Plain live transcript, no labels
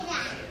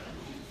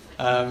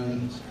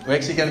We're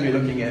actually going to be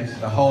looking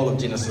at the whole of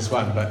Genesis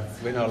 1, but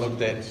when I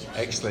looked at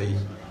actually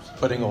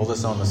putting all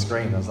this on the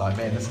screen, I was like,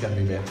 man, this is going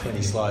to be about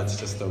 20 slides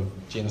just of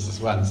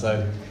Genesis 1.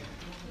 So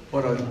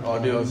what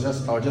I'll do is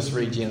I'll just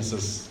read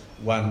Genesis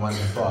 1, 1 to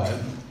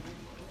 5,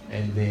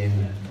 and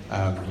then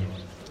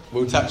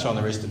we'll touch on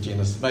the rest of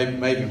Genesis.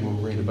 Maybe we'll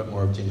read a bit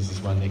more of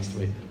Genesis 1 next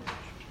week.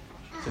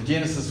 So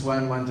Genesis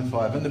 1, 1 to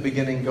 5. In the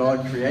beginning,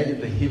 God created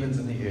the heavens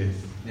and the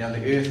earth. Now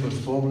the earth was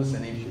formless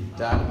and empty.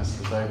 Darkness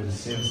was over the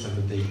surface of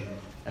the deep,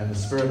 and the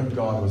Spirit of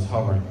God was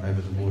hovering over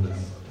the waters.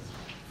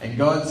 And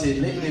God said,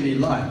 let there be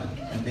light,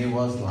 and there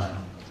was light.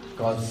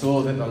 God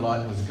saw that the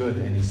light was good,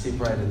 and he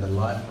separated the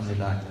light from the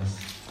darkness.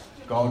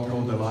 God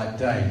called the light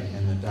day,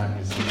 and the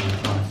darkness he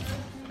called night.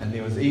 And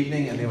there was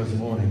evening, and there was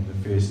morning,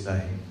 the first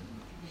day.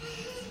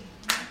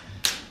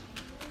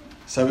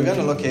 So we're going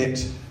to look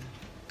at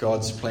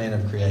God's plan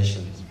of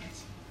creation.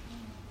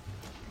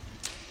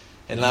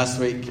 And last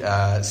week,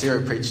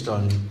 Sarah preached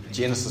on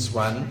Genesis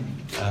 1,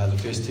 the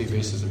first two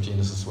verses of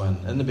Genesis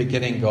 1. In the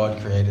beginning,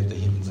 God created the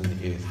heavens and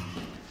the earth.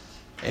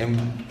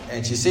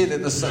 And she said that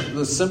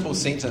this simple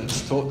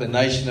sentence taught the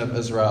nation of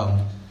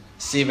Israel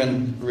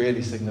 7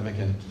 really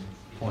significant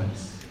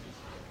points.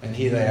 And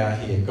here they are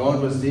here.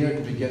 God was there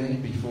at the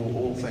beginning before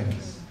all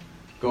things.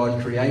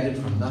 God created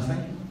from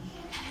nothing.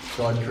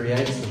 God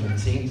creates with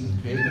intent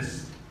and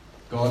purpose.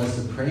 God is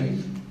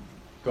supreme.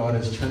 God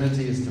as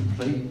Trinity is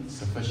complete,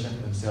 sufficient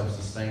and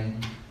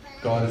self-sustained.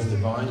 God is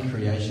divine,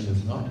 creation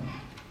is not.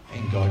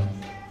 And God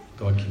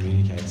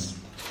communicates.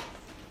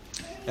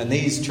 And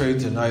these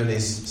truths are no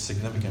less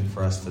significant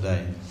for us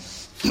today.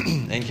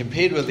 And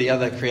compared with the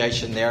other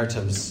creation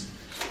narratives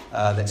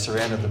that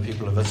surrounded the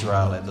people of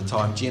Israel at the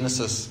time,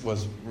 Genesis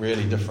was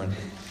really different.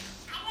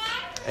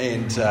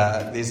 And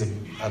there's a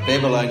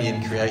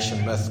Babylonian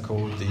creation myth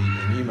called the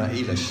Enuma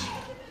Elish.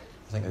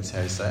 I think that's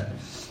how you say it.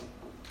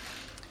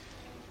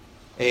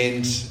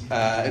 And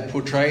it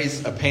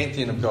portrays a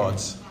pantheon of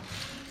gods.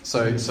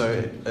 So it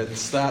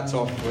starts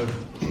off with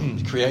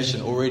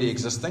creation already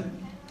existing,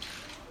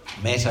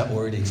 matter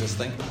already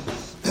existing.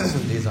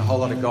 There's a whole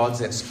lot of gods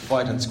that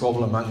fight and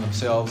squabble among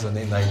themselves, and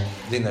then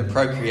they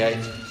procreate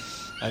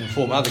and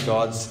form other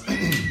gods,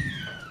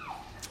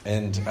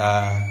 and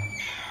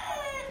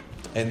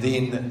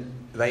then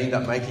they end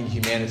up making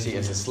humanity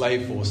as a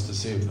slave force to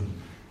serve them.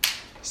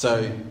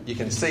 So you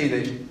can see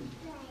that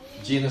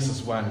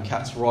Genesis 1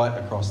 cuts right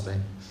across it.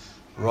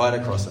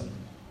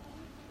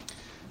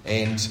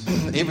 And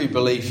every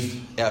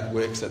belief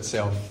outworks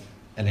itself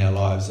in our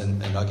lives,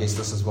 and I guess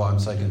this is why I'm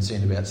so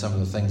concerned about some of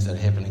the things that are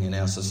happening in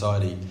our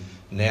society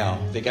now.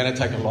 They're going to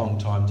take a long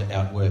time to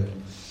outwork,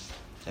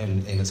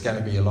 and it's going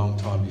to be a long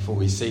time before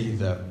we see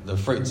the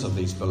fruits of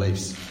these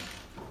beliefs.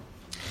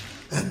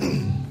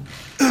 And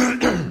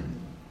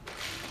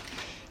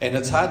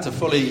it's hard to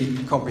fully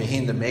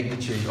comprehend the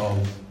magnitude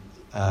of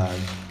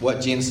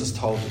what Genesis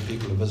told the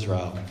people of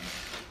Israel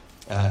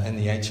in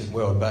the ancient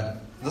world. But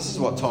this is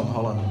what Tom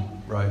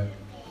Holland wrote.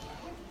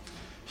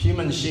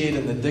 Humans shared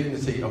in the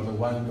dignity of the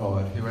one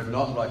God who had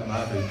not, like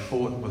Marduk,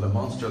 fought with a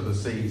monster of the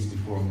seas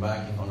before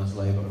embarking on his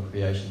labour of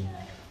creation,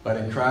 but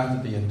had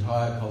crafted the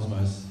entire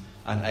cosmos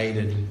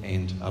unaided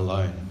and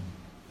alone.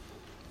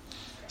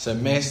 So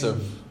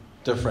massive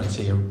difference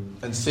here.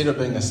 Instead of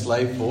being a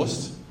slave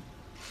force,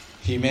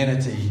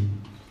 humanity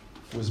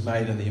was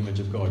made in the image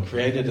of God,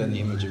 created in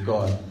the image of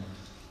God.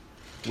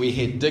 We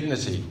had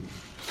dignity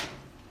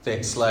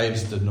that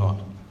slaves did not.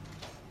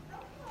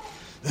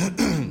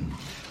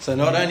 So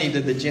not only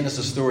did the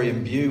Genesis story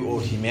imbue all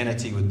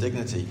humanity with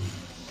dignity,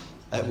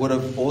 it would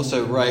have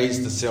also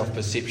raised the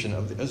self-perception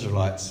of the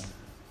Israelites.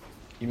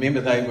 You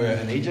remember they were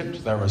in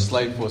Egypt? They were a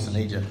slave force in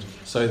Egypt.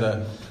 So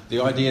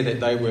the idea that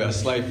they were a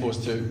slave force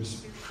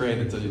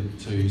created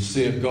to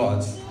serve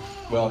gods,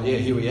 well, yeah,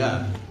 here we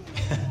are.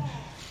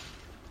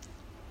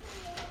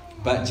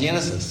 But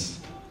Genesis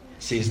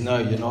says, no,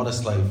 you're not a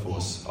slave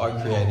force.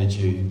 I created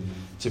you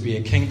to be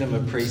a kingdom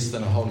of priests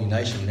and a holy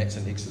nation. That's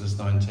in Exodus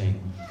 19.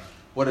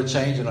 What a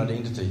change in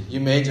identity. You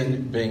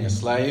imagine being a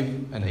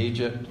slave in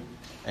Egypt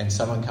and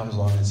someone comes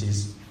along and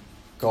says,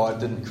 God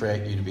didn't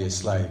create you to be a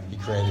slave. He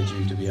created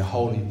you to be a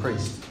holy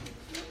priest.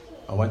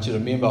 I want you to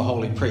remember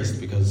holy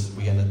priest because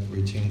we're going to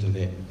return to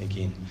that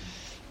again.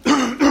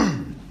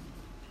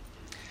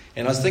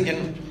 And I was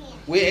thinking,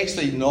 we're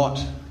actually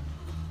not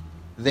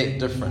that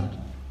different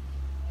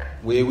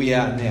where we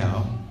are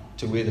now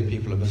to where the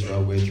people of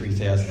Israel were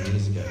 3,000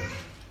 years ago.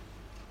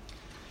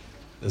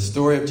 The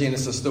story of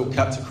Genesis still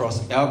cuts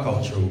across our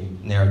cultural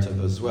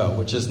narrative as well,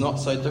 which is not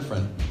so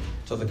different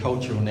to the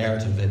cultural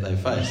narrative that they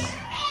face.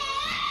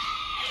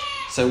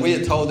 So we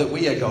are told that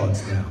we are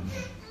gods now.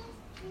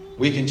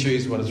 We can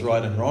choose what is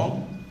right and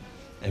wrong,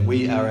 and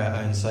we are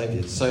our own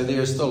saviours. So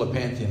there is still a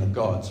pantheon of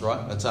gods,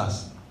 right? It's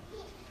us.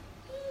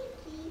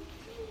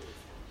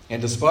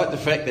 And despite the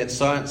fact that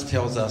science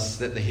tells us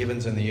that the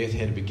heavens and the earth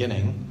had a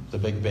beginning, the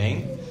Big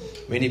Bang,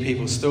 many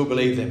people still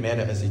believe that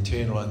matter is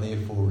eternal and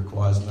therefore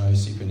requires no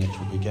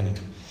supernatural beginning.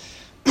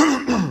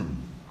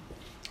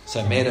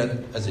 So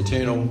matter is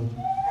eternal,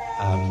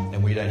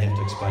 and we don't have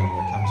to explain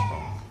where it comes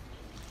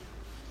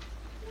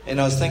And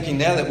I was thinking,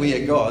 now that we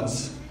are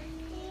gods,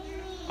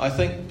 I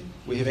think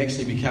we have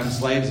actually become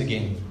slaves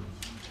again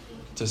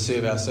to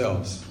serve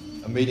ourselves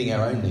and meeting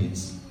our own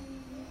needs,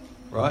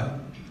 right?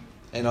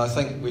 And I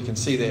think we can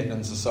see that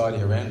in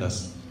society around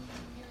us.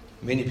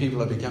 Many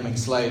people are becoming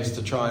slaves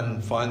to try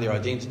and find their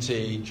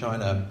identity, trying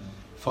to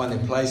find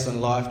their place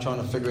in life,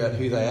 trying to figure out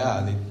who they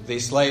are.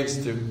 They're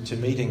slaves to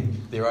meeting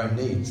their own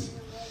needs.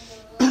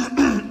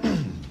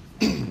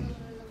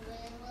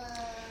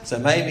 So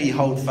maybe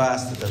hold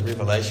fast to the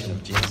revelation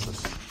of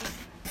Genesis.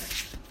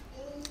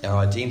 Our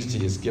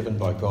identity is given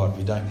by God.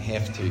 We don't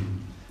have to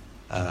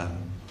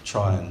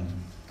try and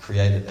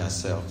create it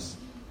ourselves.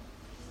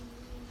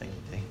 Thank you,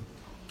 Dee.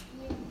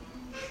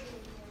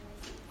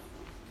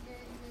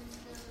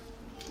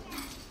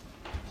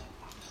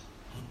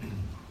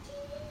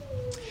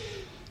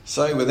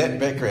 So with that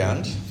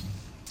background,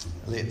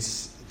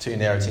 let's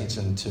turn our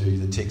attention to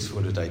the text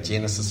for today,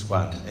 Genesis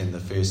 1 and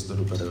the first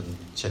little bit of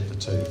chapter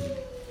 2.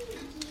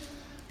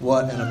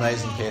 What an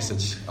amazing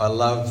passage. I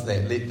love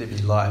that let there be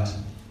light.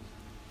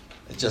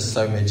 It's just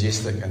so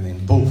majestic, and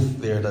then poof,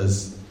 there it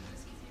is.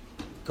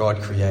 God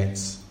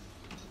creates.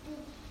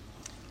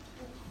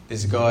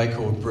 There's a guy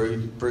called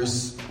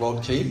Bruce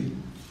Waltke,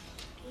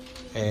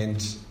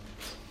 and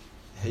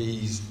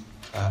he's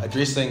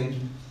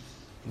addressing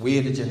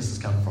where did Genesis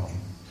come from?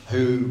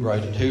 Who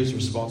wrote it? Who's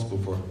responsible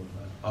for it?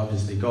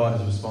 Obviously, God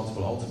is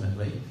responsible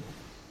ultimately.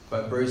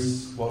 But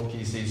Bruce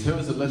Waltke says, who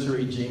is the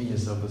literary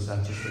genius of this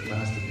artistic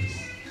masterpiece?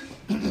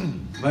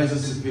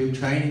 Moses' superb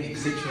training,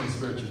 exceptional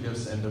spiritual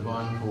gifts, and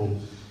divine call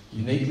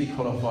uniquely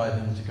qualified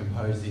him to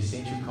compose the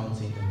essential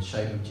content and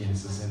shape of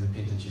Genesis and the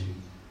Pentateuch.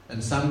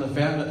 In sum, the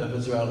founder of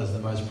Israel is the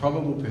most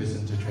probable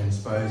person to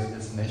transpose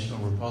its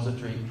national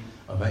repository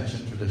of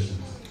ancient traditions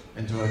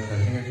into a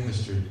coherent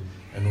history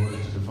in order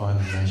to define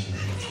the nation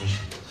and its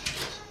mission.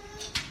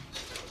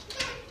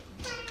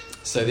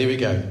 So there we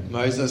go.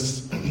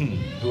 Moses,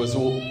 who was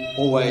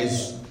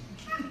always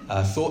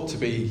thought to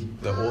be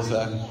the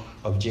author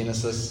of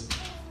Genesis,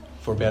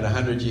 for about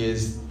 100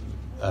 years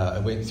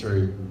it went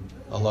through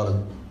a lot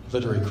of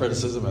literary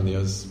criticism, and there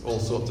was all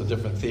sorts of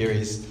different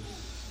theories,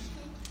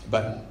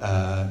 but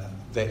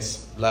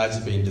that's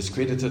largely been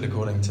discredited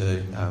according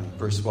to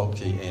Bruce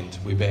Waltke, and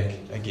we're back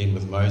again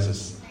with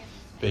Moses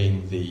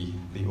being the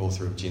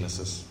author of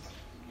Genesis.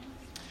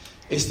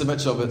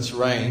 Estimates of its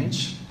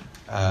age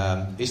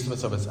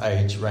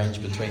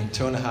range between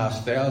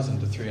 2,500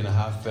 to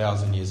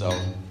 3,500 years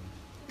old.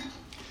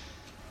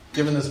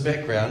 Given this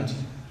background,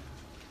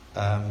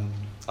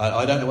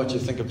 I don't know what you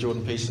think of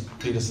Jordan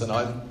Peterson.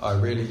 I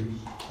really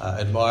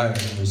admire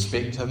and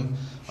respect him.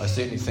 I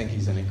certainly think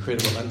he's an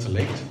incredible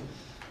intellect,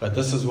 but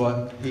this is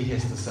what he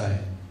has to say.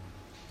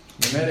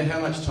 No matter how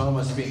much time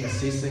I spent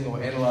assessing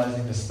or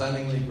analysing the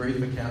stunningly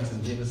brief accounts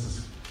in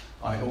Genesis,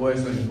 I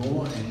always learned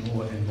more and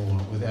more and more,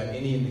 without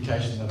any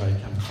indication that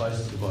I'd come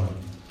close to the bottom.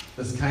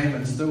 This came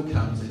and still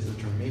comes as a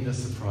tremendous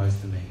surprise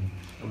to me.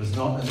 It was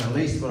not in the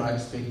least what I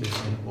expected,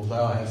 and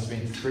although I have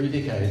spent 3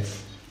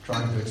 decades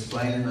trying to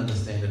explain and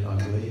understand it, I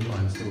believe I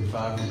am still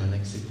far from an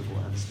acceptable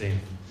understanding.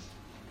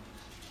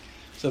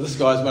 So this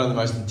guy is one of the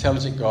most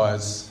intelligent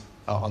guys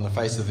on the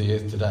face of the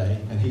earth today,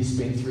 and he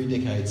spent 3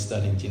 decades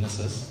studying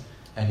Genesis,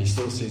 and he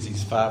still says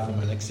he's far from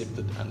an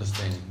accepted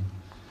understanding.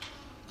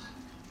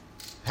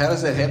 How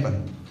does that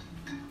happen?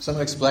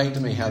 Someone explain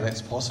to me how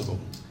that's possible.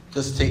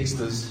 This text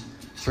is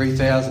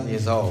 3,000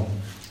 years old.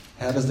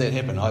 How does that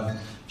happen?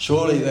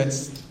 Surely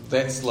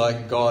that's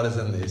like God is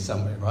in there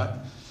somewhere, right?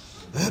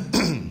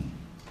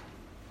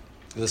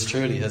 This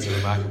truly is a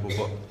remarkable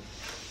book.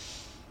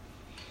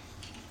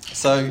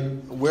 So,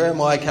 where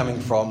am I coming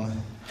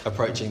from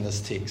approaching this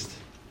text?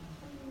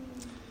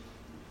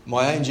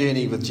 My own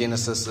journey with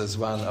Genesis is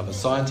one of a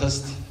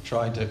scientist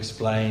trying to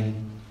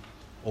explain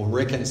or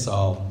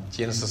reconcile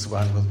Genesis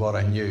 1 with what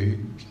I knew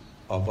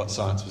of what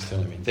science was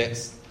telling me.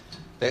 That's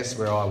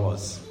where I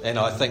was. And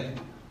I think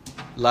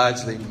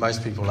largely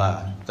most people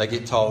are. They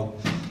get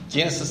told,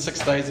 Genesis,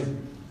 6 days of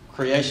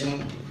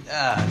creation,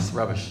 it's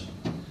rubbish.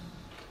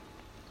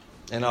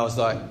 And I was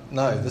like,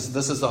 no,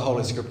 this is the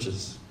Holy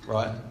Scriptures,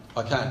 right?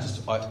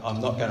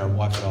 I'm not going to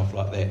wipe it off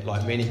like that,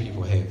 like many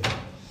people have.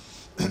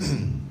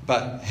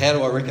 But how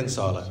do I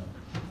reconcile it?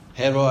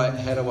 How do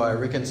I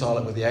reconcile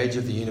it with the age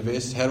of the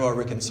universe? How do I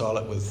reconcile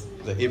it with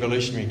the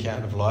evolutionary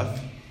account of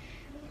life?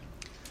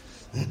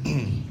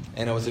 And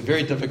it was a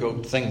very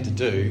difficult thing to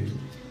do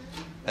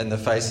in the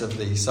face of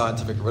the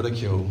scientific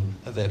ridicule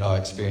that I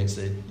experienced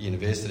at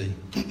university,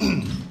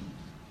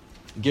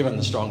 given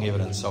the strong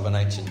evidence of an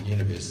ancient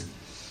universe.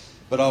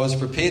 But I was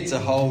prepared to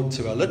hold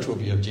to a literal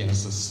view of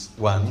Genesis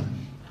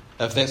 1,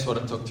 if that's what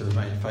it took to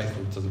remain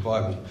faithful to the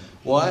Bible.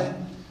 Why?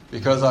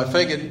 Because I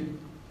figured,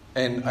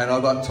 and I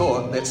got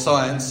taught, that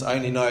science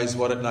only knows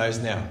what it knows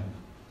now.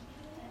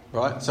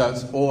 Right? So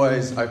it's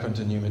always open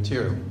to new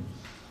material.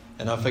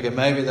 And I figured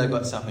maybe they've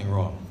got something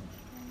wrong.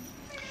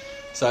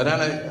 So I don't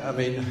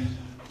know,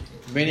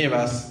 many of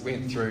us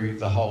went through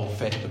the whole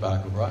fat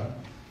debacle, right?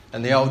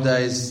 In the old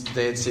days,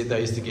 Dad said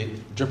they used to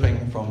get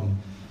dripping from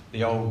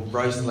the old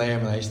roast lamb,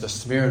 and they used to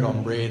smear it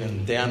on bread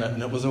and down it,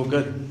 and it was all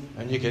good,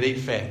 and you could eat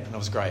fat, and it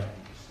was great.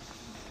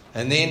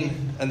 And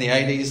then in the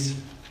 80s,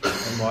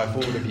 in my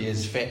formative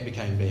years, fat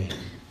became bad.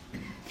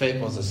 Fat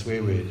was a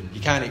swear word.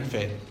 You can't eat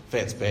fat.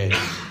 Fat's bad.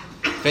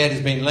 Fat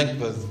has been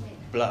linked with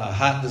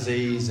heart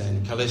disease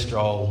and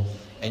cholesterol,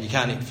 and you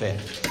can't eat fat.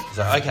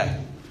 So, okay.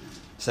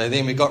 So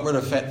then we got rid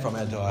of fat from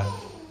our diet.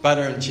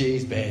 Butter and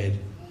cheese, bad.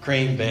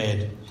 Cream,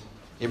 bad.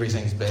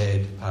 Everything's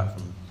bad, apart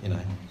from,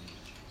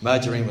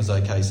 margarine was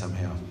okay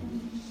somehow.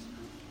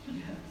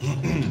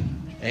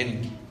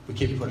 And we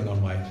kept putting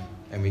on weight,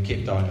 and we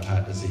kept dying of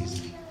heart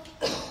disease.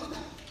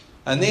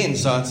 And then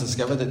science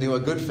discovered that there were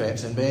good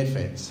fats and bad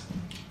fats.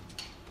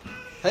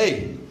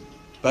 Hey,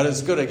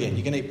 butter's good again.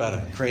 You can eat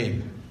butter,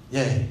 cream.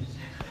 Yeah,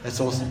 that's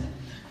awesome.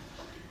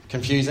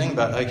 Confusing,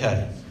 but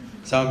okay.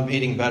 So I'm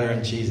eating butter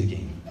and cheese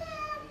again.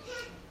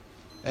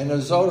 And the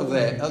result of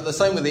that, the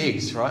same with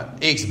eggs, right?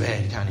 Eggs are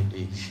bad, you can't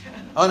eat eggs.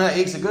 Oh no,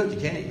 eggs are good, you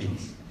can eat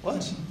eggs.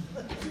 What?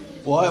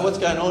 Why? What's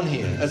going on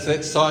here? It's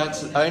that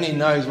science only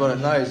knows what it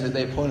knows at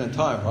that point in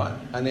time, right?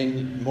 And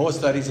then more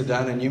studies are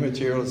done and new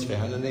material is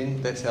found, and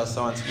then that's how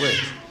science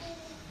works.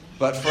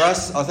 But for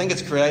us, I think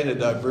it's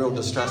created a real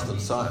distrust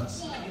of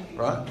science,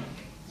 right?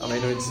 I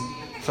mean,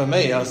 for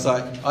me, I was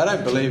like, I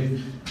don't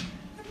believe,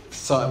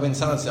 when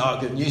someone says, oh,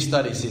 good, new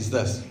study says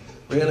this,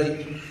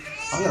 really?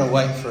 I'm going to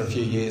wait for a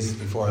few years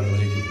before I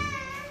believe you.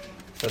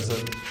 Because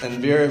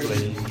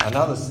invariably,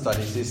 another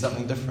study says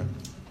something different.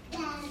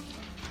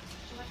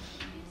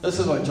 This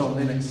is what John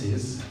Lennox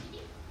says.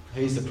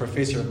 He's a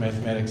professor of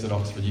mathematics at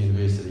Oxford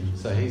University,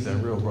 so he's a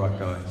real bright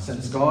guy.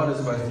 Since God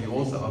is both the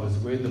author of his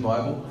word, the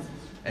Bible,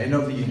 and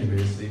of the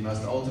universe, there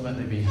must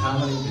ultimately be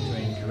harmony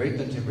between correct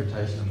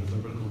interpretation of the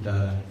biblical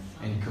data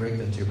and correct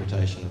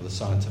interpretation of the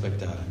scientific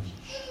data.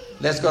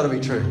 That's got to be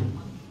true,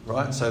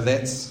 right? So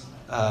that's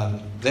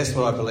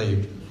what I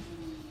believe.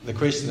 The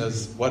question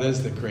is, what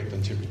is the correct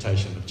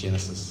interpretation of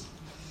Genesis?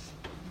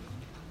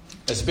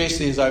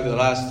 Especially as over the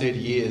last 30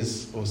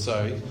 years or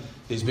so,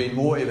 there's been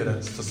more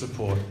evidence to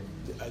support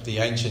the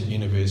ancient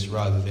universe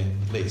rather than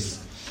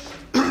less.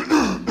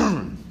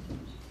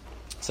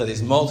 So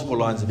there's multiple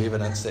lines of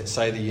evidence that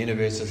say the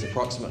universe is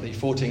approximately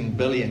 14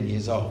 billion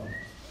years old.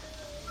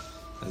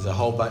 There's a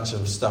whole bunch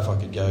of stuff I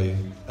could go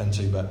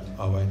into, but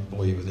I won't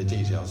bore you with the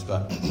details.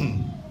 But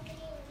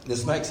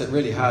this makes it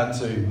really hard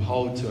to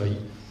hold to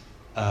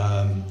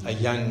a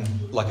young,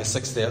 like a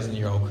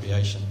 6,000-year-old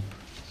creation.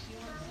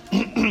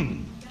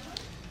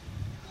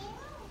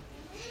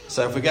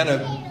 So if we're going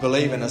to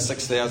believe in a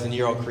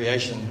 6,000-year-old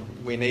creation,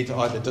 we need to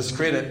either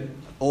discredit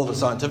all the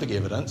scientific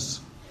evidence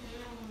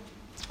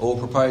or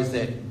propose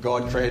that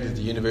God created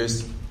the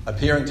universe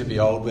appearing to be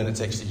old when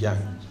it's actually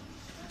young.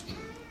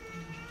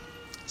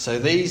 So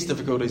these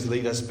difficulties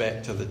lead us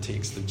back to the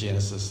text of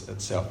Genesis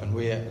itself, and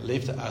we're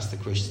left to ask the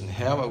question,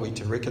 how are we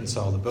to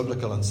reconcile the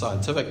biblical and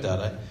scientific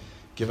data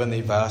given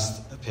their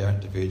vast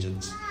apparent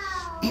divergence?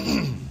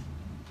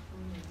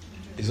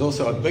 There's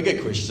also a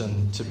bigger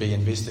question to be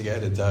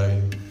investigated,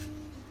 though.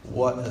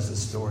 What is the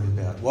story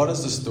about? What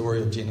is the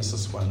story of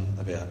Genesis 1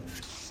 about?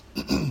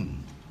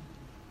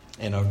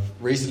 And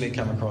I've recently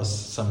come across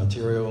some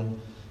material.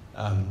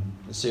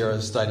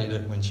 Sarah studied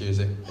it when she was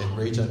at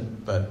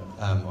Regent, but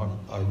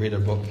I read a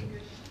book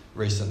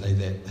recently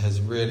that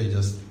has really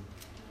just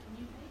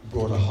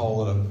brought a whole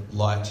lot of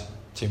light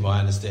to my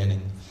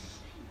understanding.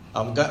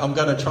 I'm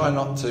going to try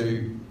not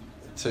to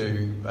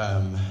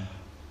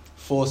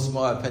force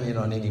my opinion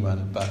on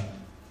anyone, but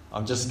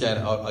I'm just going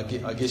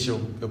to, I guess you'll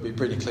be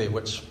pretty clear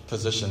which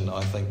position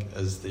I think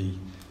is the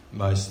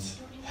most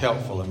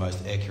helpful and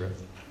most accurate.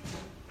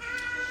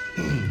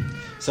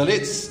 So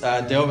let's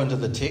delve into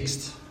the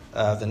text.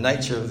 The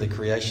nature of the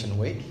creation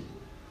week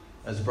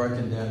is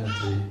broken down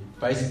into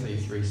basically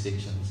 3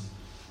 sections.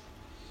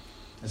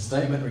 A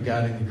statement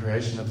regarding the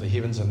creation of the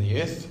heavens and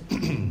the earth,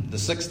 the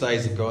 6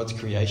 days of God's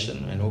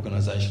creation and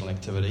organisational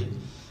activity,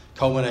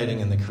 culminating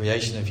in the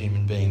creation of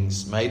human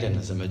beings made in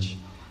his image,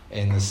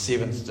 and the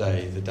 7th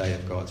day, the day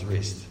of God's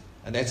rest.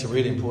 And that's a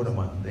really important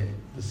one,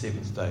 the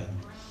 7th day.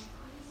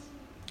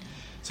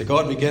 So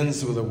God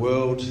begins with a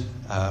world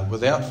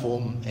without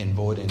form and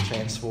void and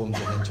transforms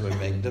it into a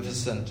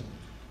magnificent,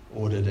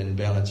 ordered and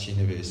balanced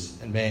universe.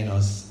 And man, I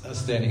was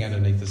standing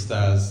underneath the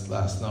stars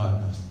last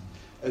night.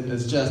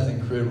 It's just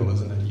incredible,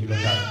 isn't it? You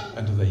look up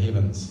into the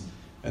heavens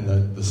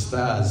and the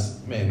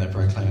stars, man, they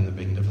proclaim the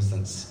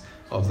magnificence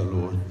of the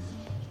Lord.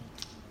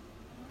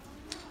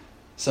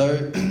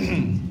 So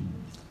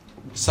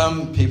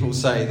some people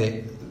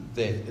say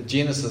that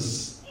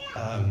Genesis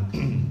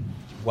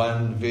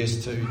 1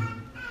 verse 2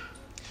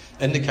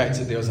 indicates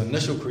that there was an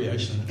initial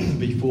creation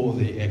before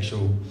the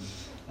actual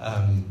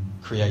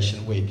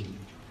creation week,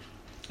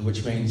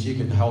 which means you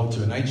can hold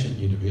to an ancient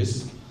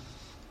universe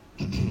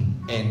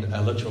and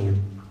a literal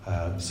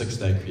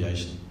 6-day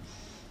creation.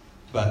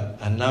 But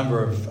a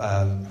number of,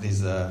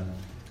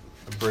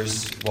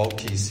 Bruce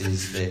Waltke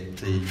says that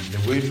the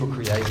word for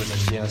created in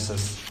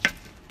Genesis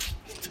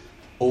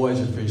always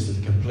refers to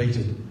the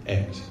completed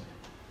act.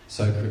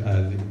 So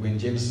when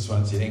Genesis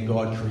 1 said, and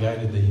God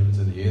created the heavens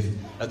and the earth,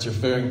 it's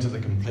referring to the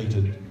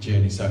completed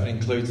journey. So it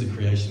includes the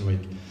creation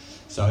week.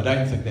 So I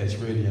don't think that's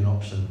really an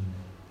option.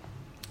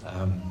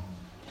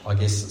 I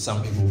guess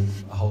some people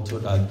hold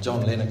to it.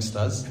 John Lennox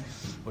does,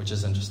 which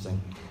is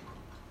interesting.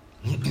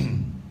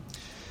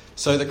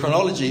 So the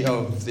chronology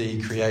of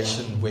the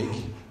creation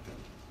week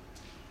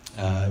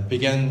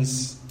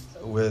begins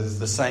with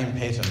the same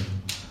pattern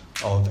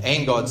of,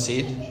 and God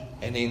said,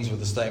 and ends with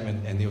the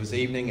statement, and there was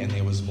evening and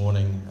there was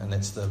morning, and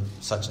that's the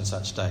such and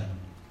such day.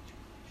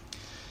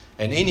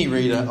 And any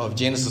reader of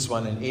Genesis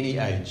 1 in any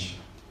age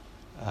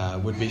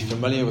would be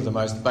familiar with the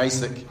most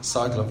basic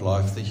cycle of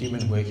life, the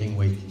human working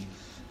week.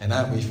 And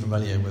aren't we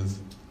familiar with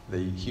the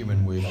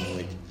human working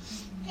week?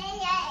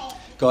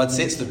 God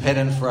sets the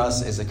pattern for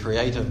us as a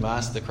creative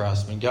master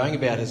craftsman, going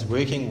about his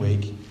working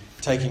week,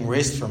 taking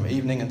rest from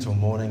evening until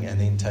morning, and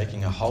then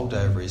taking a whole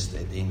day of rest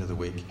at the end of the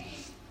week.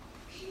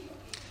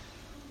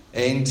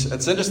 And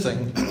it's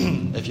interesting,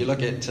 if you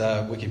look at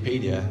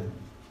Wikipedia,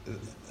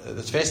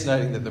 it's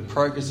fascinating that the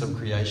progress of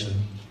creation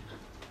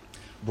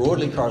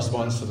broadly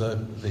corresponds to the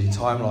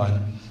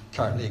timeline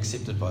currently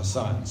accepted by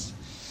science.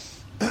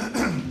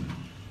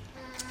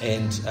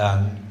 And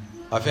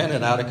I found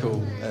an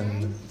article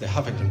in the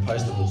Huffington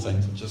Post of all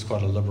things, which is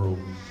quite a liberal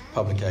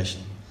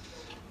publication.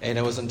 And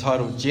it was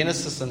entitled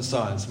Genesis and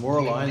Science, More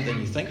Aligned Than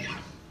You Think.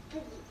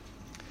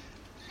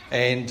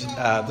 And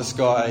this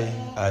guy,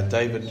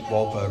 David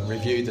Wolper,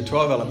 reviewed the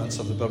 12 elements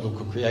of the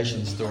biblical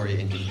creation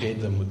story and compared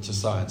them to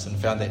science and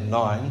found that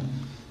 9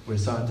 were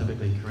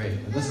scientifically correct.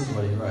 And this is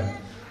what he wrote.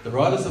 The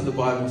writers of the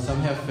Bible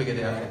somehow figured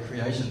out that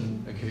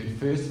creation occurred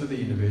first for the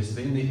universe,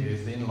 then the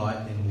earth, then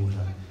light, then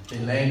water,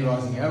 then land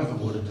rising out of the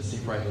water to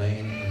separate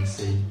land and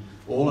sea,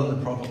 all in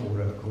the proper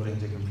order according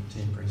to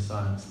contemporary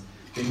science.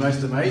 Then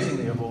most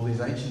amazingly of all,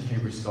 these ancient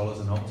Hebrew scholars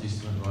and Old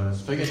Testament writers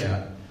figured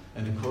out,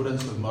 in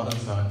accordance with modern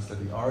science,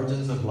 that the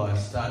origins of life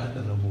started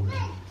in the water.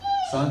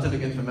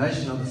 Scientific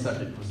information on the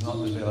subject was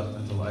not developed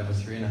until over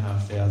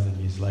 3,500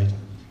 years later.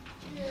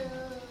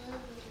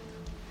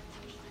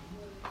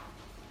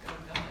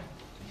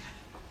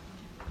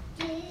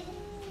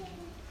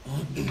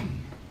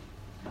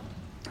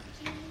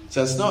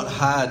 So it's not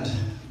hard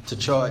to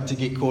try to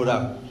get caught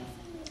up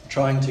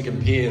trying to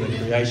compare the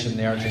creation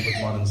narrative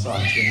with modern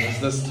science when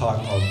there's this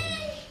type of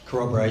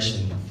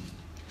corroboration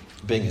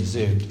being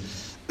observed.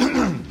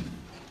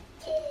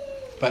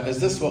 But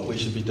is this what we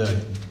should be doing?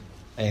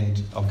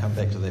 And I'll come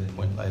back to that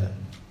point later.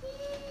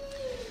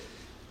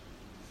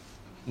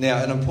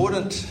 Now,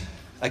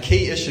 a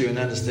key issue in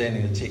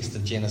understanding the text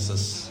of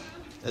Genesis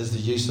is the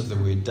use of the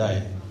word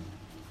day.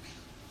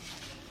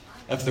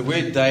 If the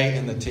word day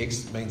in the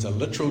text means a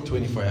literal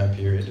 24-hour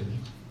period,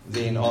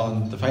 then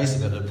on the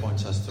face of it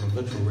points us to a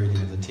literal reading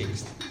of the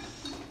text.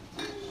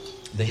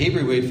 The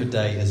Hebrew word for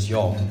day is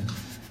yom,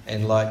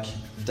 and like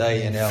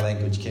day in our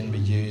language can be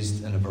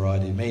used in a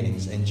variety of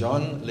meanings. And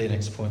John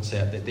Lennox points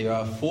out that there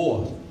are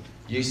 4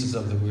 uses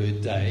of the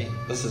word day.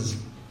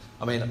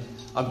 I'm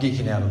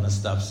geeking out on this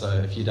stuff, so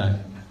if you don't,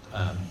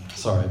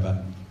 sorry,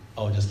 but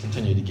I'll just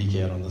continue to geek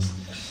out on this.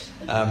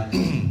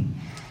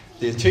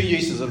 There are 2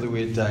 uses of the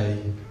word day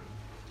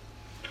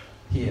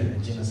here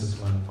in Genesis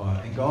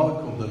 1:5. And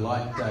God called the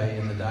light day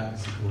and the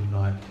darkness he called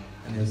night.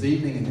 And there was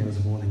evening and there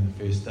was morning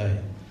the first day.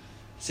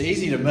 It's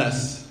easy to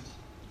miss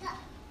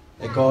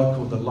that God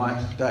called the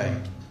light day.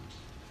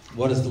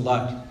 What is the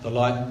light? The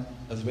light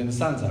is when the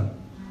sun's up,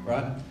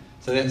 right?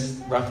 So that's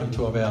roughly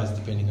 12 hours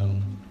depending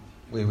on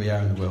where we are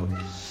in the world.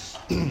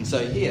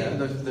 So here,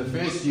 the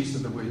first use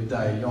of the word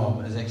day,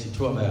 yom, is actually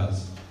 12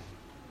 hours.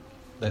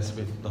 That's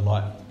the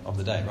light of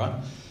the day, right?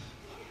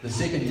 The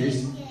second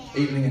use,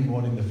 evening and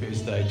morning the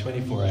first day,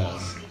 24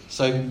 hours.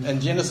 So in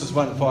Genesis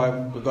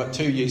 1:5, we've got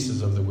 2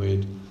 uses of the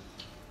word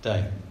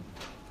day.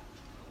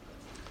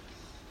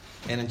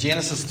 And in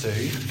Genesis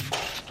 2,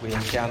 we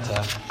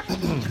encounter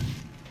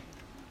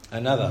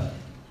another.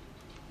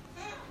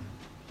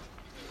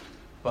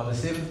 By the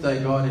 7th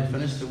day, God had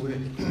finished the work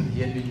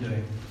he had been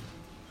doing.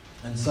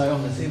 And so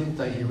on the 7th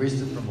day, he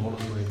rested from all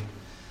his work.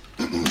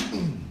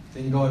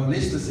 Then God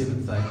blessed the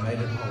 7th day and made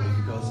it holy,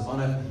 because on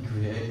it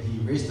he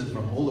rested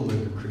from all the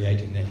work of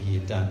creating that he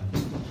had done.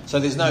 So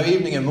there's no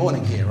evening and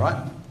morning here,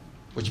 right?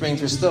 Which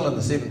means we're still in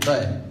the 7th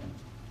day.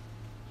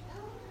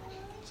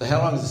 So how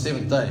long is the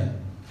 7th day?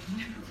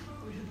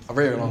 A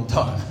very long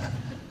time,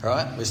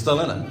 right? We're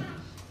still in it.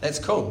 That's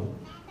cool.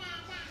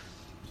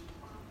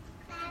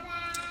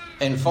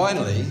 And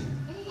finally,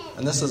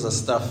 and this is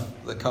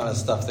the kind of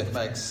stuff that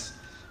makes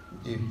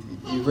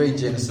you read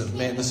Genesis,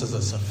 man, this is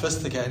a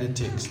sophisticated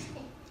text.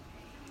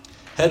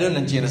 Hidden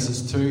in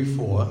Genesis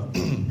 2:4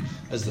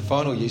 is the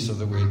final use of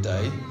the word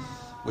day,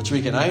 which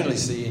we can only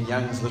see in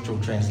Young's literal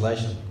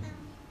translation.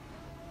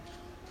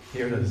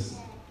 Here it is.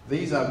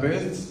 These are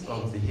births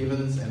of the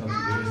heavens and of the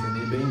earth, and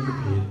they're being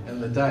prepared in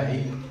the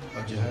day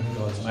of Jehovah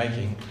God's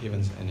making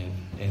heavens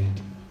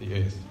and the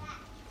earth.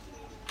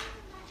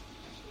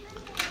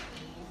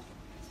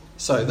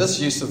 So this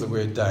use of the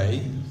word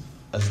day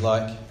is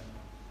like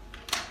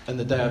in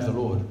the day of the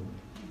Lord,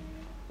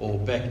 or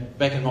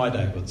back in my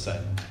day, I would say.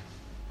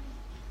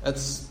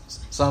 It's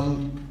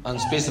some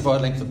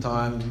unspecified length of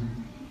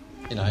time,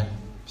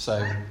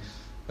 So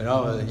when I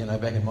was,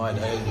 back in my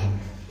day,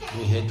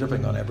 we had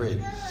dripping on our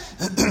bread.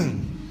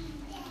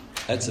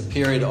 It's a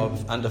period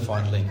of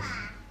undefined length.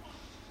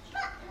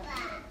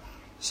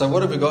 So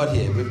what have we got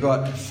here? We've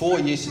got 4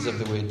 uses of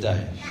the word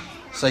day.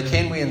 So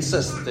can we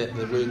insist that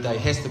the word day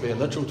has to be a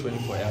literal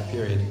 24-hour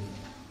period?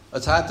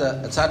 It's hard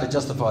to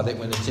justify that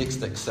when the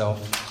text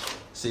itself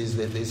says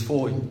that there's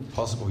 4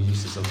 possible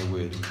uses of the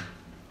word.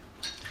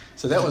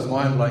 So that was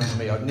mind-blowing to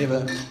me. I'd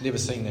never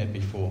seen that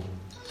before.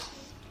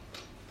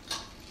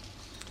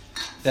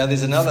 Now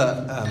there's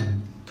another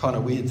kind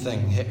of weird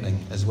thing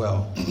happening as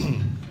well.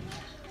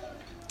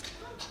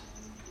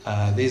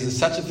 There's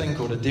such a thing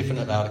called a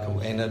definite article,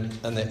 and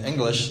in the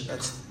English,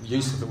 it's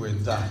use of the word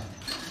the.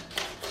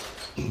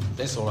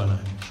 That's all I know.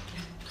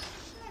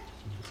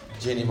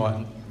 Jenny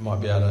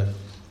might be able to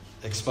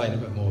explain a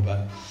bit more,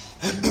 but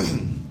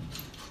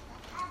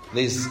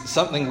there's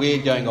something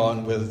weird going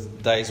on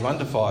with days 1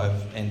 to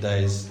 5 and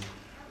days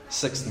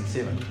 6 and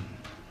 7.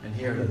 And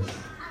here it is.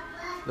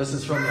 This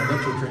is from the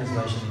literal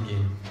translation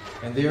again.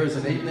 And there is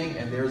an evening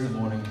and there is a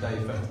morning, day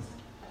 5th.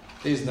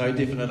 There's no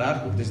definite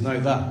article. There's no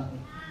the.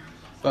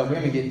 But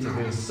when we get to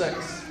verse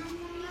 6,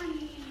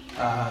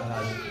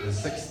 the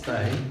 6th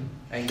day,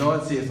 and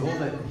God says all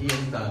that he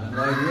has done, and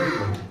they very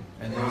good.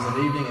 And there is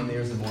an evening and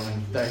there is a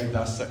morning, day the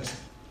 6th.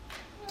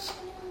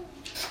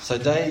 So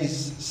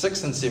days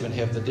 6 and 7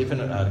 have the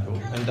definite article,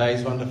 and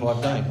days 1 to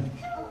 5 don't.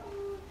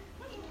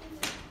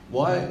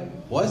 Why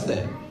is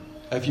that?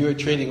 If you were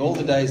treating all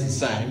the days the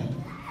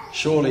same,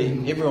 surely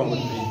everyone would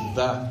be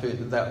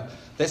the.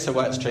 That's the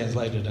way it's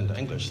translated into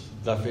English,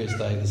 the first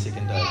day, the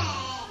second day.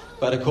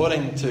 But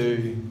according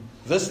to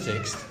this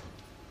text,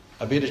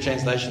 a better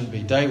translation would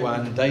be day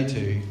 1, day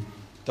 2, ...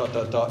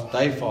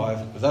 day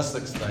 5, the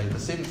 6th day, the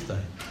 7th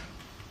day.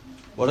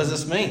 What does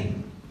this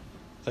mean?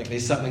 I think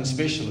there's something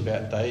special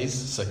about days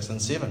 6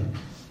 and 7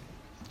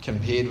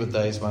 compared with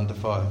days 1 to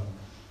 5.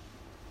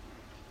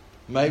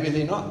 Maybe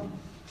they're not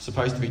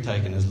supposed to be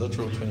taken as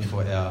literal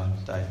 24-hour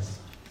days.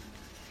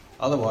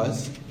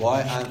 Otherwise,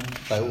 why aren't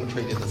they all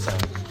treated the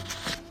same?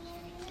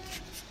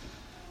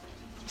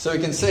 So we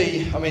can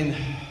see,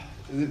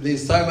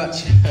 there's so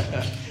much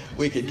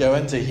we could go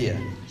into here.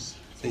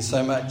 There's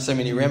so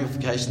many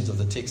ramifications of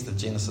the text of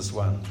Genesis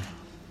 1.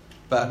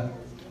 But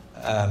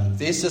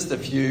there's just a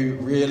few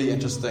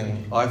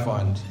I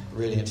find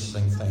really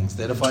interesting things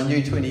that if I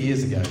knew 20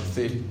 years ago,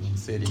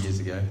 30 years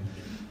ago,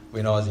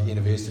 when I was at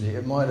university,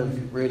 it might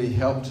have really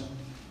helped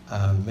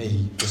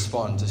me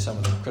respond to some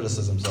of the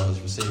criticisms I was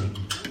receiving.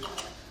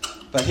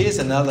 But here's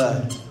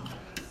another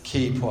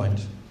key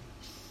point.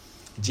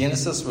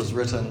 Genesis was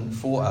written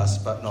for us,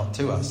 but not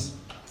to us.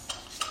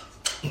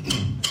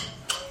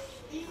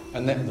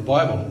 And that the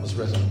Bible was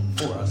written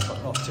for us,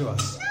 but not to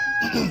us.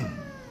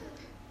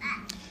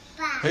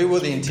 Who were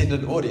the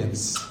intended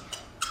audience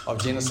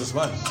of Genesis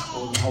 1,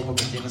 or the whole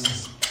book of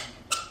Genesis?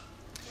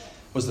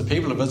 It was the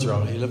people of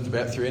Israel who lived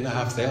about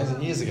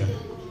 3,500 years ago.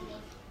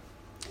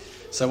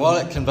 So while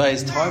it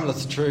conveys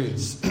timeless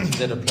truths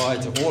that apply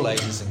to all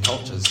ages and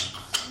cultures,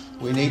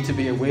 we need to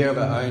be aware of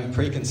our own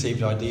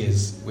preconceived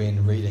ideas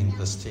when reading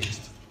this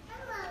text.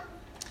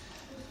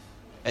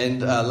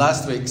 And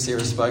last week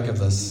Sarah spoke of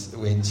this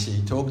when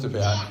she talked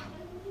about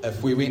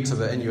if we went to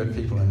the Inuit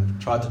people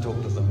and tried to talk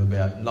to them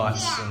about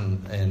knights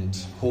and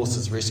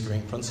horses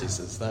rescuing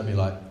princesses, they'd be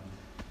like,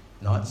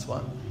 knights,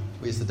 what?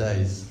 Where's the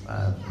days?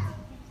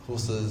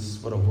 Horses,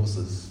 what are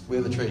horses? Where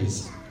are the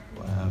trees?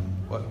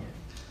 What?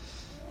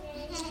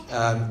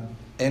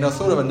 And I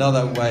thought of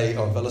another way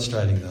of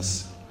illustrating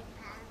this.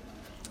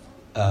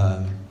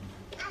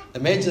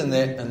 Imagine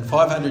that in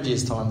 500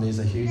 years' time there's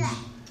a huge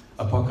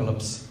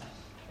apocalypse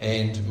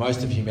and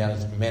most of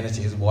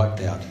humanity is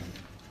wiped out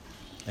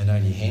and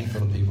only a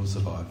handful of people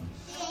survive.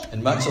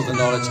 And much of the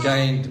knowledge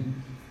gained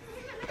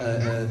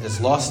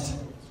is lost.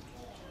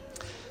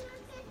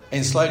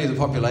 And slowly the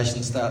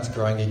population starts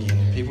growing again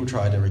and people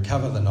try to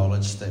recover the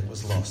knowledge that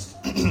was lost.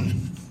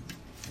 And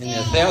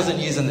 1,000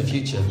 years in the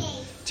future,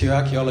 2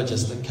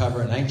 archaeologists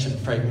uncover an ancient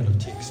fragment of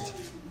text.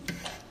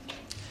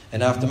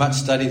 And after much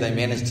study, they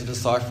managed to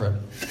decipher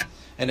it.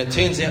 And it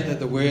turns out that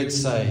the words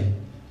say,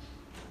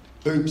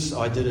 "Oops,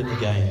 I did it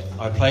again.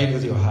 I played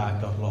with your heart,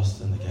 got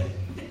lost in the game."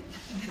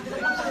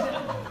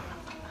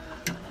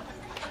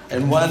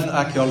 And one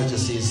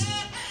archaeologist says,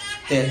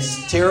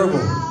 "That's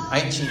terrible.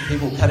 Ancient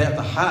people cut out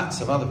the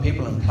hearts of other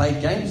people and played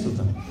games with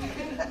them."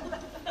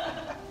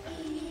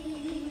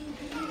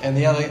 And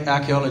the other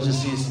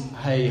archaeologist says,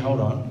 "Hey, hold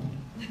on.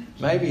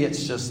 Maybe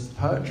it's just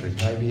poetry.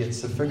 Maybe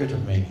it's a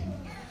figurative meaning."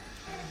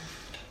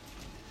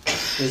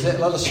 Does that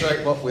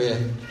illustrate what we're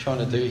trying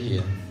to do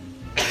here?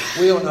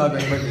 We all know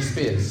about Britney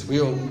Spears.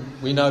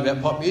 We know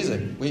about pop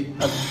music.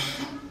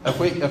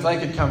 If they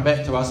could come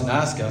back to us and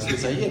ask us, we'd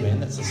say, "Yeah,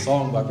 man, that's a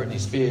song by Britney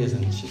Spears,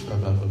 and she's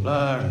got blah blah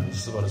blah, and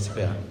this is what it's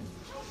about."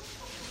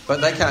 But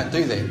they can't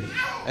do that,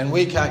 and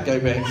we can't go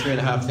back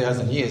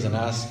 3,500 years and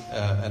ask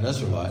an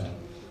Israelite,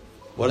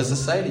 "What does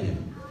this say to you?"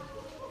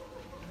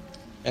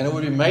 And it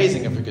would be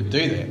amazing if we could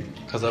do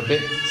that, because I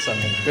bet some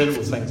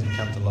incredible things would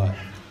come to light.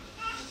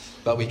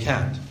 But we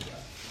can't.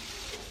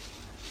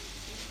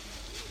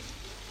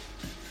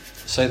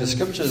 So the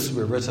scriptures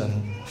were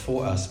written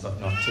for us, but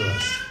not to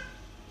us.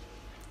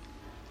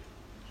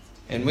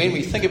 And when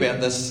we think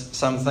about this,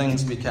 some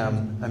things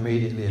become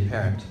immediately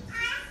apparent.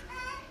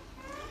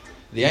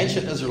 The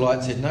ancient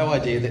Israelites had no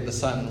idea that the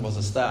sun was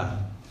a star,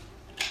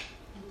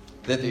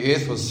 that the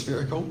earth was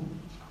spherical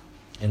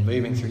and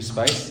moving through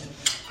space,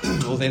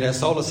 or that our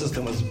solar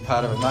system was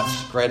part of a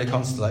much greater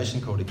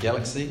constellation called a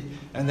galaxy,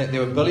 and that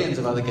there were billions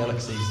of other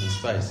galaxies in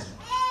space.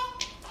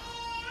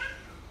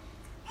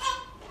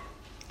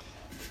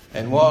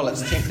 And while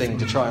it's tempting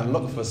to try and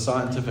look for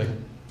scientific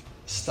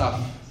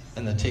stuff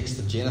in the text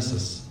of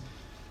Genesis,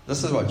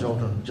 this is what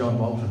John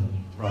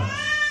Walton writes.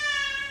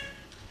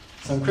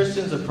 Some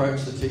Christians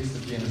approach the text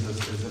of Genesis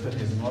as if it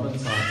has modern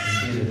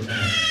science embedded in it,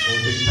 or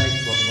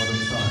dictates what modern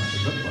science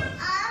should look like.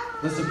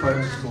 This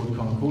approach is called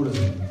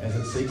concordism, as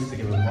it seeks to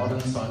give a modern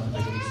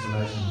scientific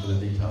explanation for the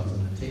details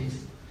in the text.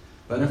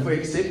 But if we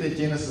accept that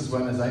Genesis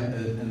 1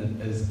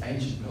 is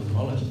ancient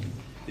cosmology,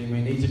 then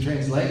we need to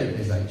translate it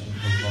as ancient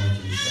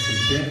cosmology.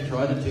 If we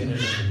try to turn it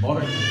into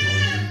modern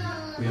cosmology,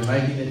 we are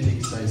making the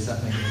text say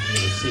something that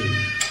never said.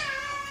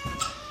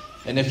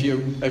 And if you're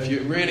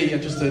really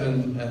interested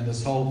in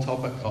this whole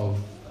topic of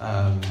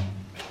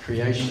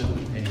creation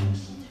and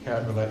how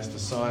it relates to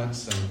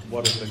science and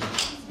what is the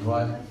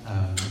right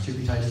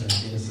interpretation of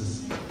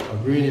Genesis, I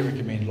really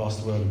recommend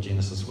Lost World of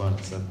Genesis 1.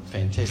 It's a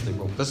fantastic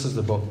book. This is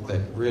the book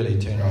that really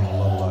turned on a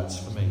lot of lights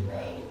for me.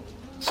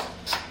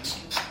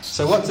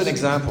 So what's an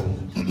example?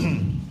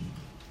 In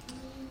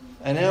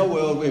our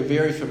world, we're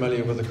very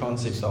familiar with the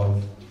concept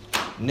of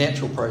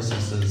natural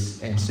processes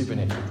and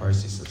supernatural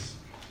processes.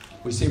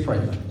 We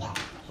separate them,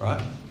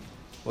 right?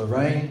 Well,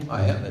 rain,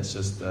 that's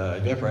just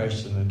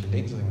evaporation and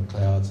condensing of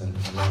clouds and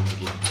rain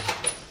again.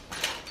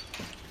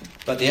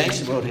 But the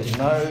ancient world had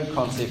no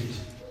concept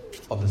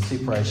of the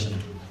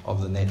separation of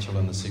the natural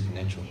and the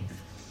supernatural.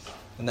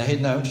 And they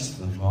had no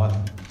interest in them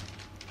either.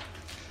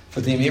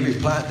 For them, every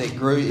plant that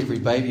grew, every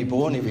baby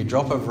born, every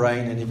drop of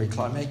rain, and every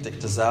climactic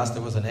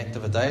disaster was an act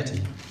of a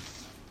deity.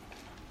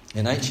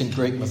 In ancient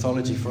Greek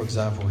mythology, for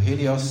example,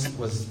 Helios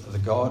was the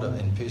god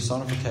and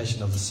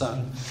personification of the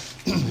sun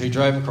who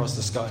drove across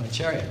the sky in a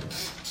chariot.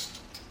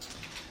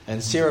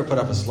 And Sarah put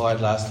up a slide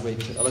last week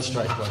to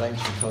illustrate what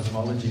ancient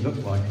cosmology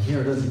looked like. And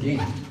here it is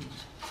again.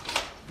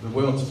 The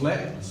world's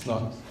flat. It's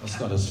not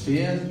a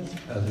sphere.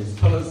 There's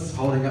pillars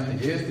holding up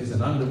the earth. There's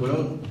an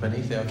underworld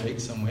beneath our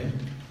feet somewhere.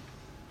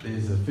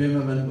 There's a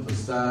firmament with the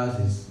stars.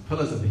 There's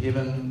pillars of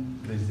heaven.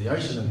 There's the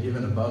ocean of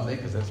heaven above that,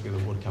 because that's where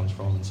the water comes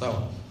from, and so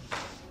on.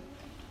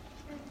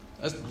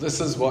 This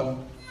is what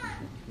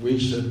we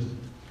should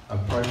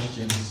approach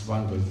Genesis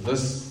 1 with,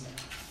 this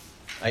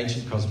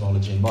ancient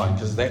cosmology in mind,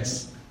 because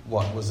that's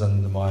what was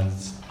in the mind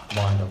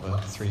of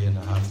a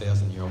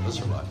 3,500-year-old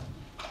Israelite.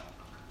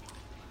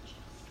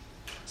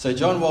 So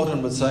John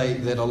Walton would say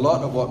that a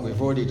lot of what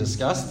we've already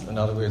discussed, in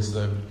other words,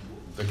 the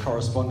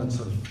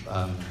correspondence of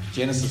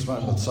Genesis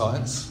 1 with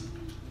science,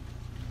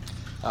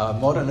 are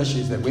modern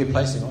issues that we're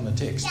placing on the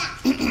text.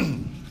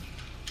 And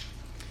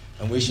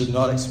we should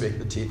not expect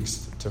the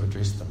text to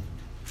address them.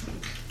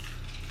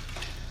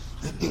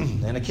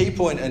 And a key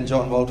point in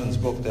John Walton's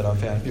book that I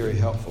found very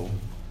helpful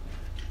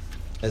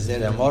is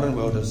that our modern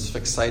world is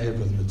fixated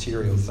with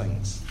material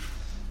things,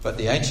 but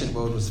the ancient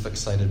world was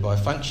fixated by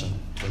function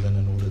within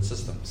an ordered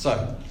system.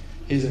 So,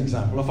 here's an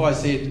example. If I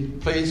said,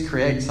 please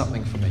create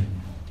something for me.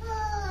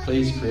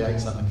 Please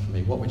create something for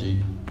me. What would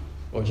you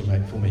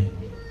make for me?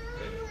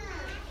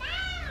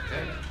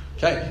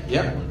 Okay,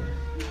 yep.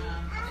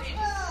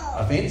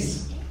 A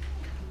fence?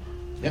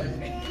 Yep.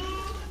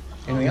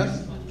 Anything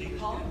else?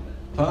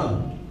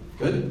 Palm.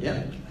 Good,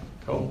 yeah.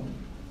 Cool.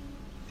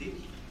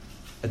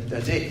 A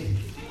deck.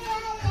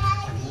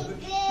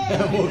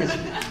 Mortgage.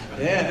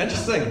 Yeah,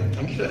 interesting.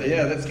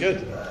 Yeah, that's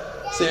good.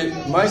 See,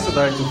 most of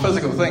those were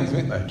physical things,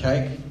 weren't they?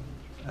 Cake,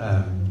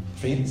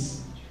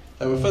 fence.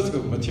 They were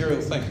physical,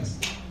 material things.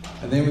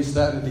 And then we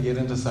started to get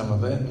into some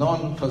of the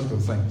non-physical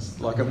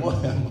things, like a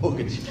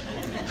mortgage.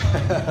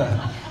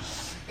 I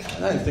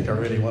don't think I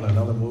really want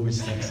another mortgage,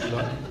 thanks a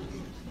lot.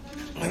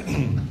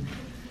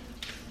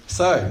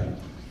 So,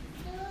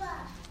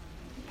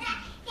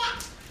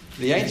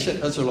 the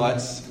ancient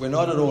Israelites were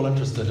not at all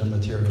interested in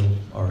material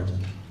origin.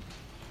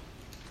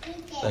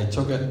 They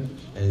took it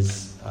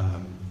as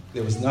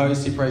there was no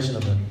separation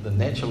of the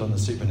natural and the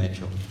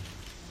supernatural.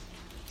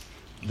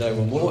 They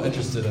were more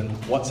interested in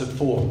what's it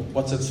for,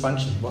 what's its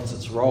function, what's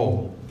its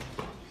role.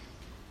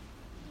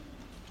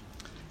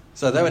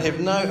 So they would have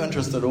no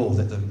interest at all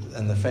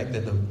in the fact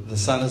that the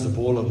sun is a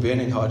ball of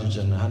burning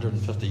hydrogen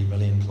 150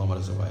 million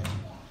kilometres away.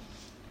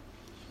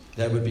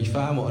 They would be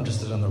far more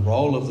interested in the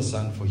role of the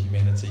sun for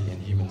humanity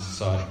and human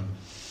society.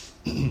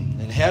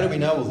 And how do we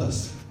know all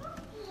this?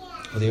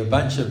 Well, there are a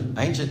bunch of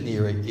ancient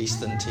Near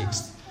Eastern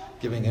texts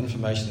giving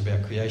information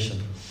about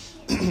creation.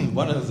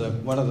 One of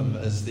them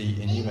is the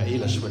Enuma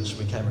Elish, which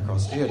we came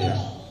across earlier.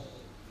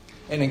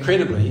 And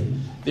incredibly,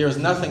 there is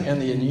nothing in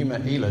the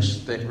Enuma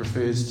Elish that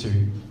refers to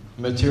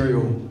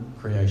material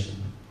creation.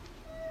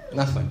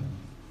 Nothing.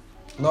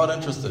 Not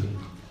interested.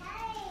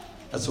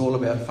 It's all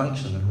about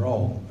function and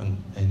role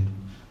and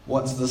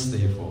what's this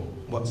there for?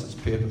 What's its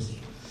purpose?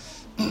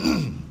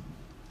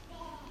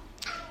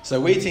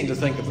 So we tend to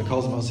think of the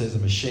cosmos as a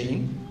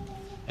machine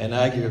and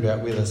argue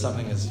about whether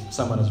someone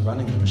is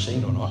running the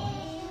machine or not.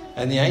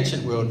 And the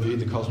ancient world viewed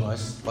the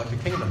cosmos like a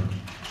kingdom.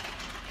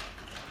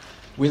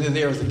 Whether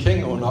there is a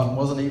king or not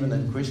wasn't even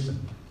in question.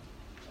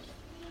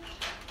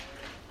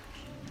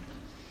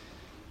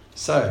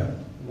 So,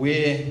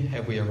 where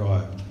have we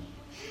arrived?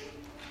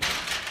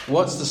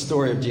 What's the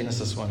story of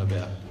Genesis 1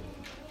 about?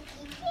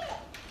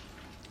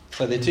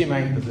 So there are two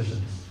main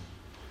positions.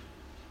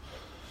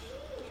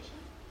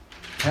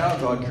 How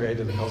God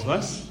created the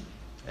cosmos,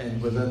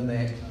 and within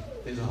that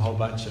there's a whole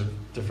bunch of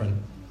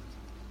different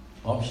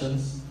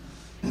options.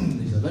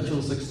 There's a literal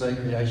 6-day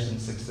creation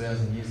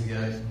 6,000 years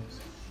ago.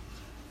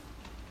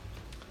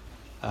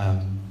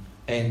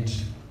 And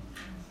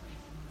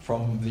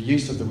from the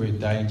use of the word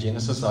day in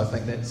Genesis, I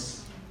think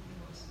that's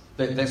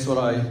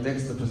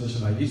the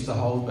position I used to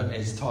hold, but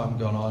as time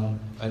gone on,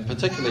 and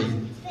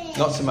particularly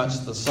not so much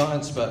the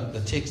science but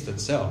the text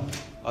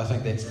itself, I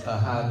think that's a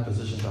hard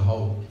position to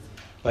hold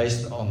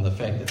based on the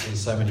fact that there's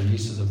so many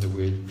uses of the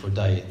word for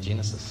day in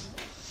Genesis.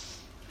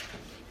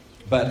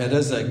 But it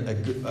is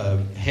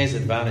has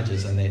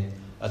advantages in that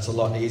it's a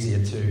lot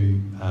easier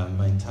to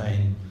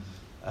maintain.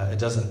 It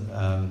doesn't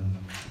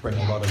bring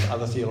a lot of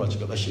other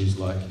theological issues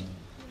like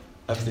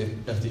if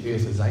the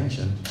earth is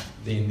ancient,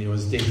 then there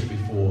was death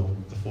before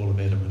the fall of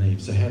Adam and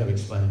Eve. So how to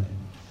explain that?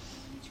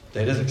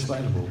 That is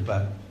explainable,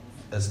 but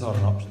it's not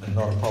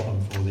not a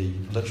problem for the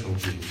literal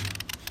view.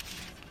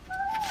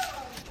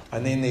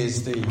 And then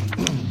there's the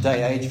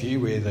day-age view,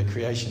 where the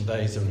creation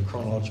days are in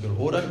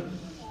chronological order,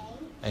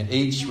 and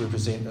each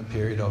represent a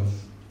period of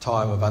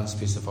time of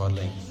unspecified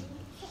length.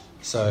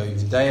 So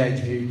the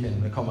day-age view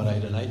can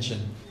accommodate an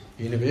ancient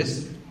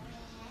universe,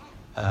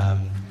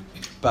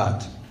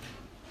 but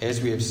as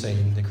we have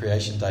seen, the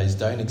creation days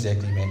don't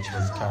exactly match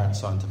with current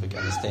scientific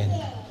understanding.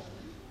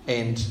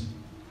 And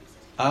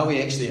are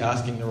we actually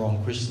asking the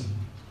wrong question?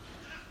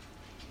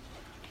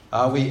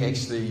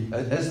 Is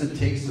the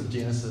text of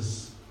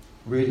Genesis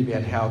really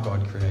about how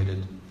God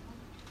created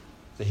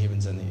the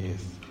heavens and the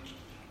earth,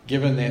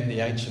 given that the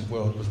ancient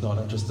world was not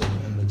interested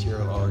in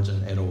material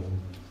origin at all?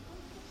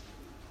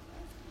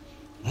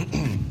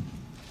 And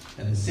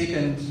the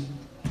second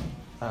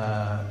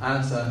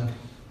answer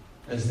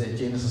is that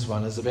Genesis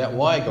 1 is about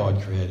why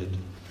God created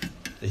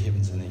the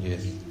heavens and the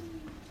earth.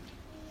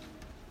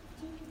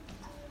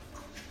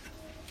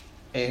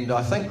 And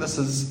I think this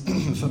is,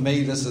 for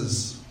me, this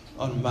is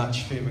on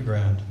much firmer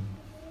ground.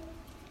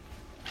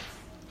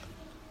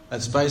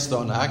 It's based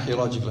on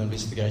archaeological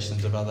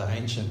investigations of other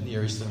ancient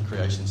Near Eastern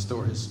creation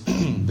stories,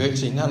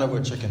 virtually none of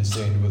which are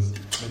concerned with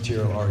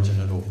material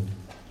origin at all.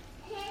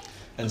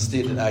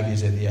 Instead, it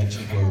argues that the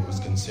ancient world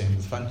was concerned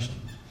with function.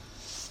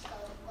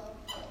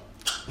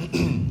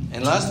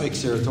 And last week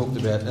Sarah talked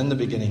about in the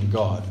beginning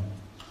God,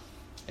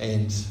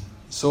 and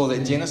saw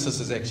that Genesis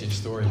is actually a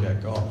story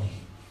about God.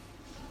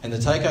 And the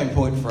take-home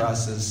point for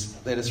us is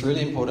that it's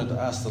really important to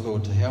ask the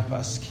Lord to help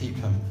us keep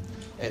Him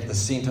at the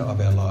centre of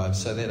our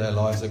lives, so that our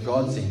lives are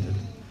God-centred,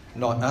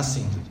 not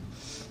us-centred.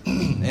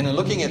 And in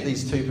looking at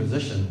these two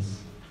positions,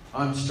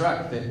 I'm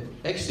struck that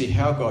actually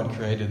how God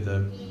created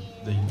the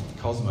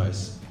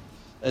cosmos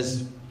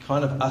is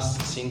kind of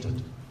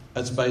us-centred.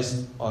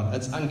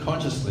 It's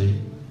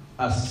unconsciously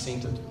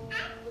us-centred,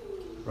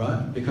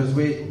 right? Because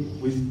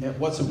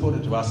what's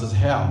important to us is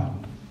how.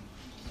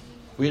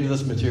 Where did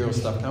this material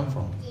stuff come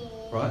from,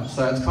 right?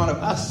 So it's kind of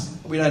us.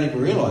 We don't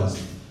even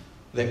realise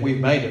that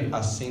we've made it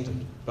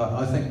us-centred, but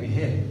I think we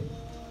have.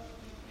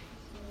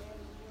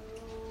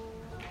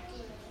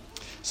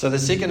 So the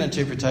second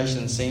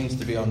interpretation seems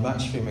to be on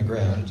much firmer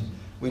ground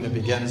when it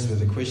begins with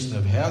the question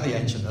of how the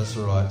ancient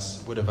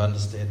Israelites would have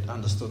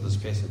understood this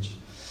passage.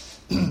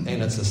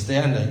 And it's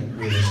astounding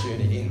where the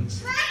journey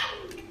ends.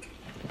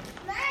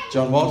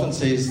 John Walton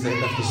says that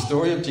if the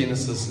story of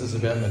Genesis is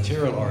about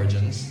material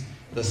origins,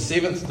 the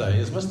seventh day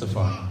is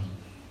mystifying.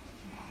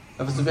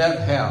 If it's about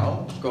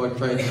how God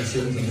created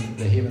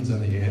the heavens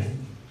and the earth,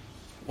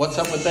 what's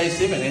up with day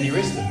 7? And He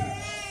rested.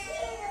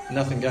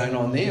 Nothing going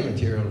on there,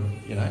 material,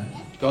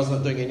 God's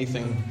not doing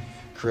anything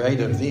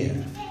creative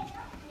there.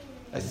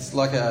 It's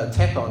like a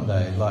tack-on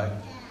day, like,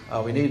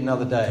 we need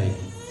another day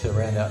to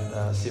round out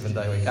a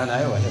 7-day week. Oh no,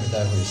 I have a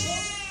day of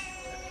rest.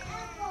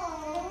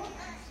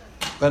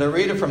 But a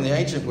reader from the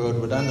ancient world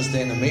would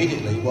understand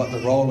immediately what the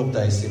role of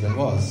day 7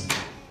 was.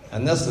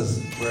 And this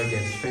is where it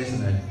gets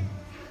fascinating.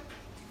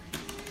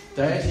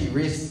 Deity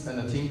rests in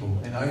a temple,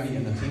 and only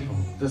in a temple.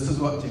 This is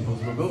what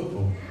temples were built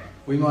for.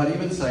 We might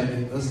even say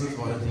that this is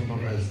what a temple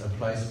is, a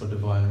place for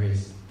divine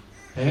rest.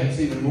 Perhaps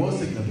even more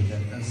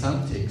significant, in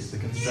some texts, the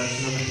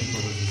construction of a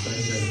temple is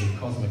associated with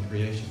cosmic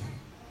creation.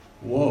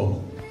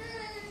 Whoa!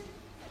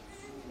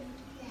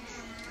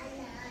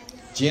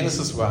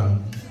 Genesis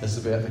 1 is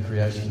about the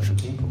creation of a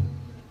temple.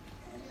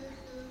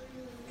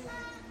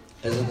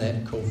 Isn't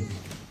that cool?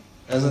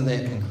 Isn't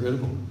that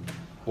incredible?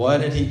 Why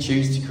did he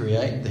choose to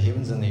create the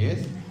heavens and the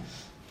earth?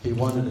 He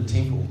wanted a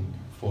temple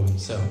for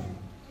himself.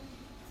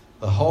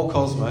 The whole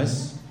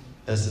cosmos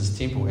is his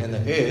temple, and the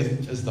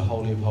earth is the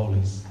Holy of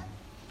Holies.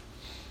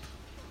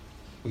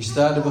 We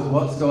started with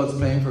what's God's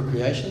plan for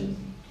creation?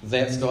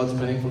 That's God's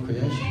plan for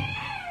creation.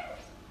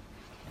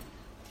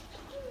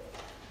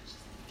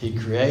 He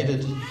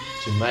created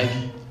to make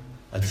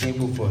a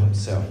temple for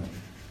himself.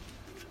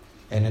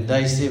 And in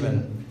day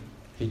 7,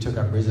 he took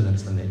up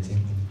residence in that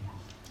temple.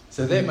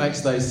 So that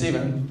makes day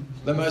 7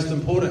 the most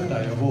important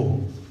day of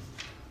all.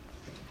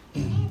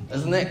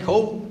 Isn't that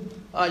cool?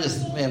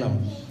 That's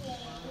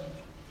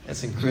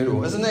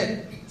incredible. Isn't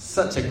that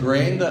such a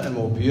grander and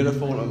more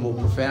beautiful and more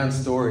profound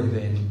story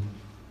than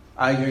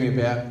arguing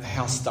about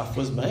how stuff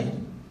was made?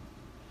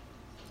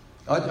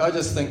 I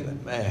just think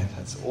that, man,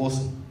 that's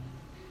awesome.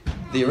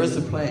 There is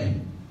a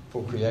plan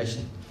for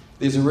creation.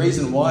 There's a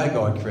reason why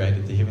God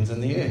created the heavens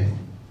and the earth.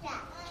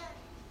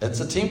 It's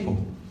a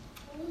temple.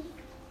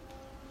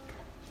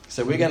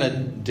 So we're going to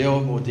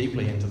delve more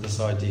deeply into this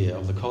idea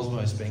of the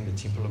cosmos being the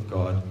temple of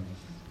God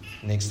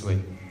next week.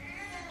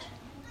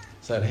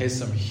 So it has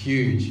some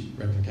huge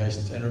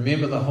ramifications. And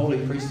remember the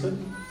holy priesthood?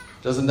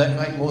 Doesn't that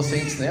make more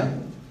sense now?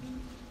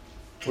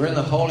 We're in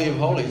the Holy of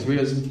Holies.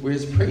 We're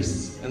as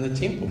priests in the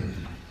temple.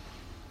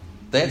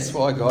 That's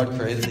why God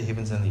created the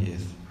heavens and the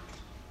earth.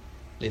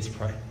 Let's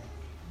pray.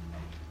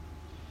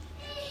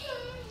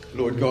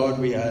 Lord God,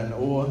 we are in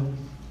awe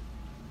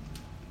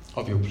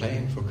of your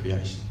plan for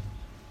creation.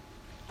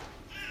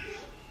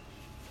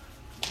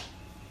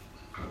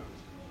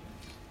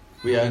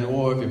 We are in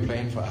awe of your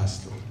plan for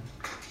us, Lord.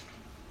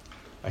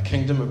 A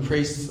kingdom of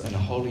priests and a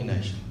holy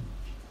nation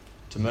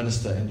to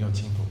minister in your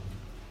temple.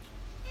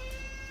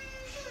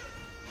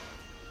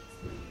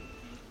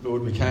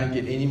 Lord, we can't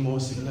get any more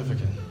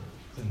significant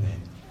than that.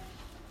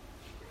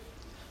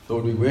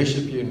 Lord, we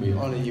worship you and we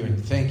honour you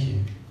and thank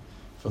you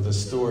for the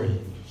story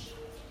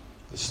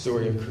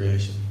of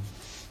creation.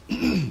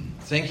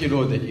 Thank you,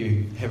 Lord, that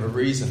you have a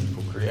reason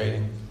for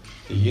creating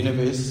the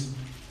universe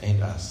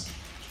and us.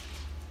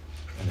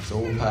 And it's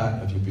all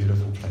part of your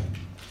beautiful plan.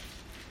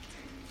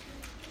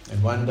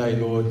 And one day,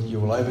 Lord, you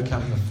will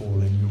overcome the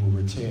fall and you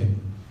will return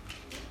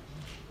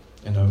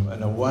in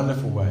a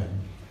wonderful way.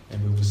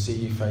 And we will see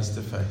you face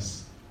to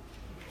face.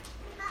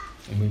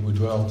 And we will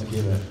dwell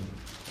together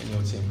in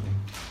your temple.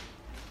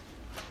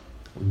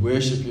 We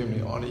worship you and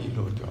we honour you,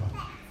 Lord God.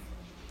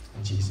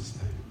 In Jesus'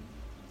 name.